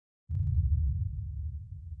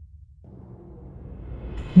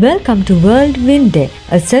Welcome to World Wind Day,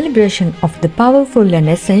 a celebration of the powerful and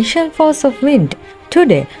essential force of wind.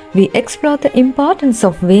 Today, we explore the importance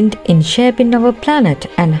of wind in shaping our planet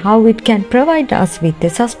and how it can provide us with a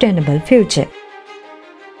sustainable future.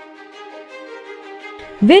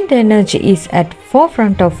 Wind energy is at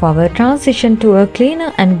forefront of our transition to a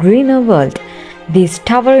cleaner and greener world. These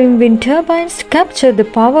towering wind turbines capture the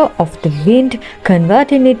power of the wind,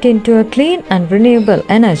 converting it into a clean and renewable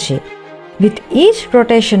energy. With each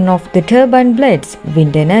rotation of the turbine blades,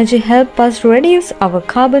 wind energy helps us reduce our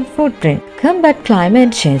carbon footprint, combat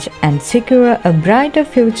climate change, and secure a brighter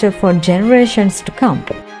future for generations to come.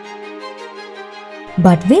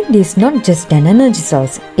 But wind is not just an energy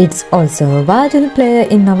source, it's also a vital player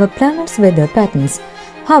in our planet's weather patterns.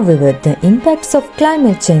 However, the impacts of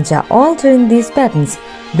climate change are altering these patterns,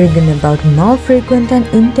 bringing about more frequent and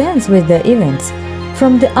intense weather events.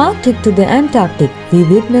 From the Arctic to the Antarctic, we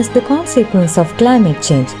witness the consequence of climate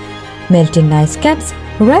change. Melting ice caps,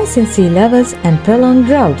 rising sea levels, and prolonged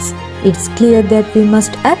droughts. It's clear that we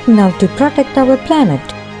must act now to protect our planet.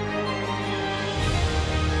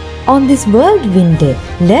 On this World Wind Day,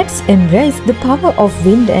 let's embrace the power of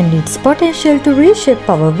wind and its potential to reshape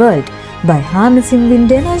our world. By harnessing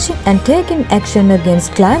wind energy and taking action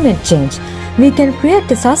against climate change, we can create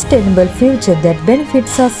a sustainable future that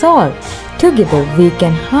benefits us all. Together, we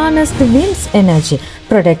can harness the wind's energy,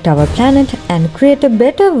 protect our planet, and create a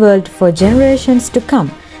better world for generations to come.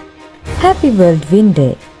 Happy World Wind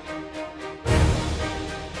Day!